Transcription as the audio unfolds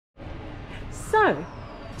So,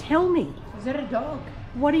 tell me, Is that a dog?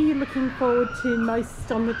 what are you looking forward to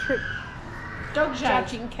most on the trip? Dog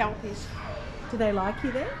judging Kelpies. Do they like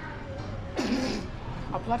you there?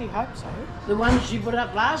 I bloody hope so. The ones you put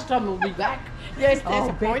up last time will be back. Yes, there's Oh,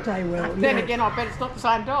 a bet point. they will, Then yeah. again, I bet it's not the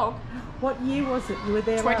same dog. What year was it? You were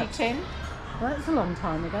there? 2010. Well, that's a long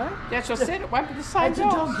time ago. That's what I said. It won't be the same It's a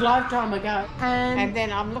dog. dog's lifetime ago. And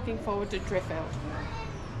then I'm looking forward to Driffield.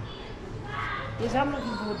 Yes, I'm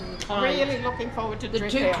looking forward to the clients. Really looking forward to The two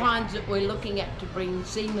Driffield. clients that we're looking at to bring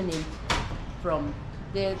semen in from,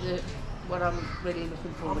 they're what I'm really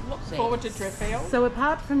looking forward Look to seeing. forward to Driffield. so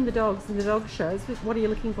apart from the dogs and the dog shows, what are you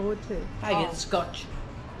looking forward to? I get scotch.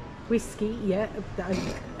 Whiskey, yeah,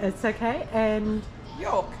 it's okay. And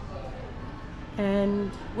York.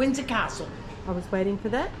 Windsor Castle. I was waiting for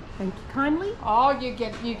that. Thank you kindly. Oh, you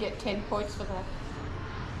get 10 points for that.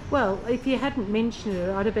 Well, if you hadn't mentioned it,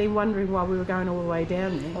 I'd have been wondering why we were going all the way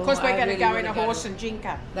down there. Because Oh, we're I going to really go wanna in a go horse to- and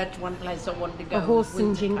jinker. That's one place I wanted to go. A horse was and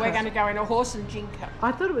Windsor jinker. We're going to go in a horse and jinker.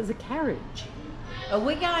 I thought it was a carriage. Are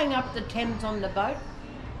we going up the Thames on the boat?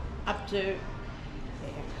 Up to...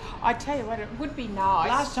 I tell you what, it would be nice.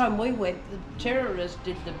 Last time we went, the terrorists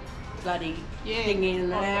did the bloody thing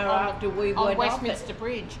in an hour after we on went Westminster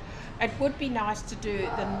Bridge. It would be nice to do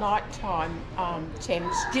the nighttime Thames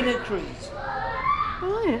off it. Dinner cruise.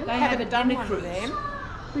 Oh, yeah. They have a Haven't done dinner one cruise. of them.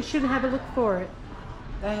 We should have a look for it.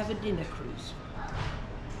 They have a dinner cruise.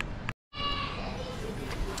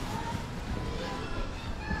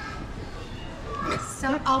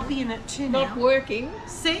 So I'll be in it too Not working.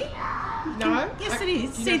 See? No. Yes, I- it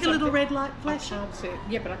is. you See know the little something? red light I flashing? can't see it.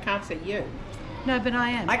 Yeah, but I can't see you. No, but I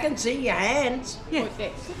am. I can see your hands. Yeah. What's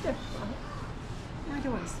that? Sit down. I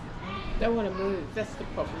don't want to see that. Don't want to move. That's the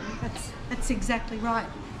problem. That's exactly right.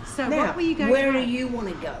 So Now, what were you going where to do you want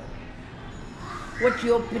to go? What's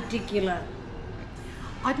your particular...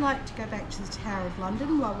 I'd like to go back to the Tower of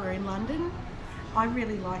London while we're in London. I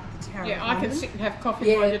really like the Tower Yeah, of I London. can sit and have coffee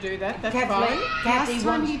Yeah. while you do that. That's Kathleen? fine. Kathy Last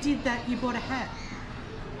time wants... you did that, you bought a hat.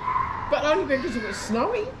 But only because it was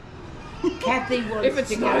snowing. Kathy If wants it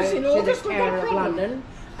to go snows in to August, the we've got a Tower of problem. London,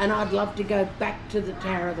 and I'd love to go back to the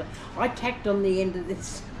Tower of London. I tacked on the end of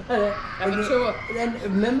this. Have a tour. Then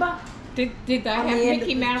remember? Did they On have the end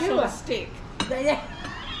Mickey of the Mouse on tour. a stick?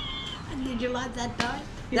 Did you like that, Di?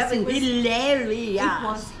 Yes, That it was was- hilarious. It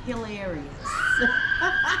was hilarious.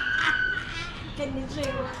 Can you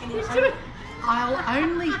see it? I'll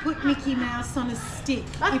only put Mickey Mouse on a stick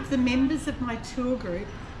if the members of my tour group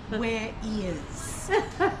wear ears.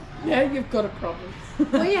 Yeah, you've got a problem.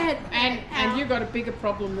 We had And you've got a bigger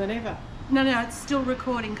problem than ever. No, it's still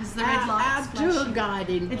recording because the red our light's tour flashing. guide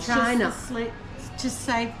in It's China. just the to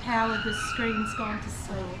save power, the screen's gone to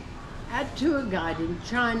sleep. Our tour guide in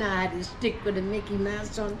China had a stick with a Mickey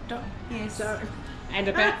Mouse on top. Yes. So And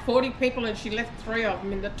about 40 people, and she left 3 of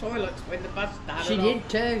them in the toilets when the bus started. she off. did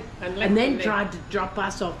too. And left And then them there. tried to drop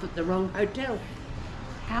us off at the wrong hotel.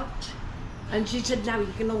 Ouch. And she said, no,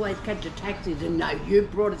 you can always catch a taxi. And no, you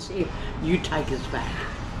brought us here. You take us back.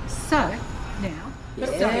 So, now, But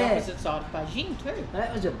it's on the Yeah. opposite side of Beijing too.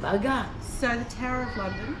 That was a bugger. so the Tower of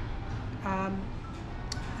London, I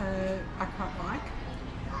quite like.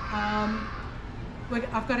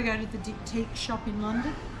 I've got to go to the Diptyque shop in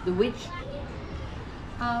London. The witch.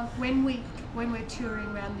 When we're touring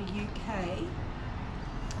around the UK,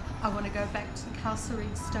 I want to go back to the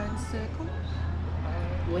Castlereagh Stone Circle.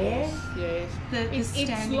 Where? Yes. The It's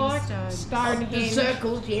standing like stones. The Stonehenge.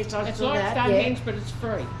 circles, yes, I It's saw like that. Stonehenge, but it's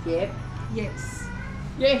free. Yeah. Yes.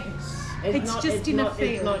 Yes. It's just in a It's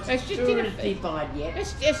field. not It's just in a touristified yet.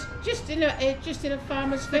 It's just in a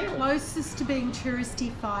farmer's The field. closest to being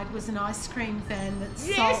touristy-fied was an ice cream van that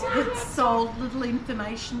Yes, sold little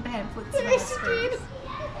information pamphlets and Yes, ice it creams. did.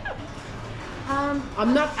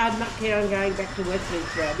 I'm not keen on going back to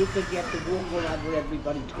Westminster Abbey because you have to walk all over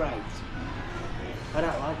everybody's graves. I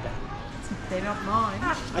don't like that. They're not mine.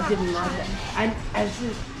 I didn't like that. And as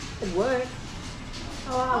it worked.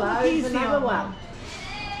 Oh, hello, here's here's the another old one. one.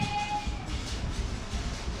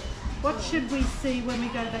 What should we see when we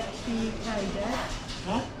go back to the UK, Dad?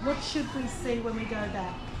 Huh? What should we see when we go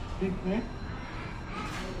back?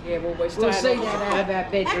 Yeah, well, We'll see that out of our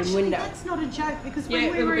bedroom Actually, window. that's not a joke because Yeah,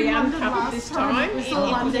 when we it'll were be in London uncovered last this time, time. it was It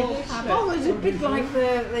all was under. all covered. Oh, it was a bit like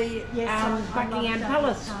the Yes, I love Buckingham Dudley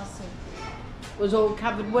Palace Castle. was all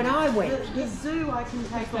covered when I went. The zoo I can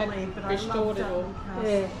take or They've leave, but I love restored it all. Dudley Castle.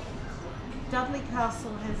 Yeah. Dudley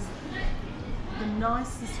Castle has the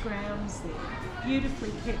nicest grounds there,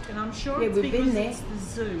 beautifully kept, and I'm sure Yeah, it's we've been because there. it's the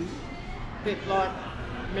zoo. bit like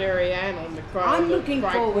Mary Ann on the Great I'm looking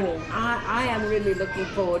Great forward. Wall. I am really looking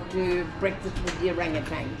forward to breakfast with the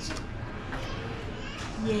orangutans.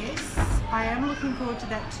 Yes, I am looking forward to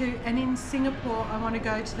that too. And in Singapore, I want to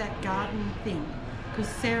go to that garden thing because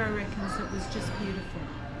Sarah reckons it was just beautiful.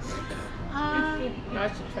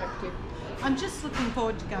 Nice, attractive. I'm just looking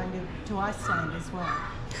forward to going to Iceland as well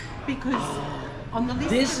because on the list.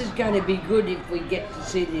 This is going to be good if we get to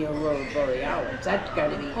see the Aurora Borealis. That's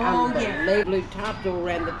going to be Oh, yeah. unbelievable. Blue tarps all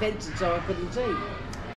around the fences so I couldn't see.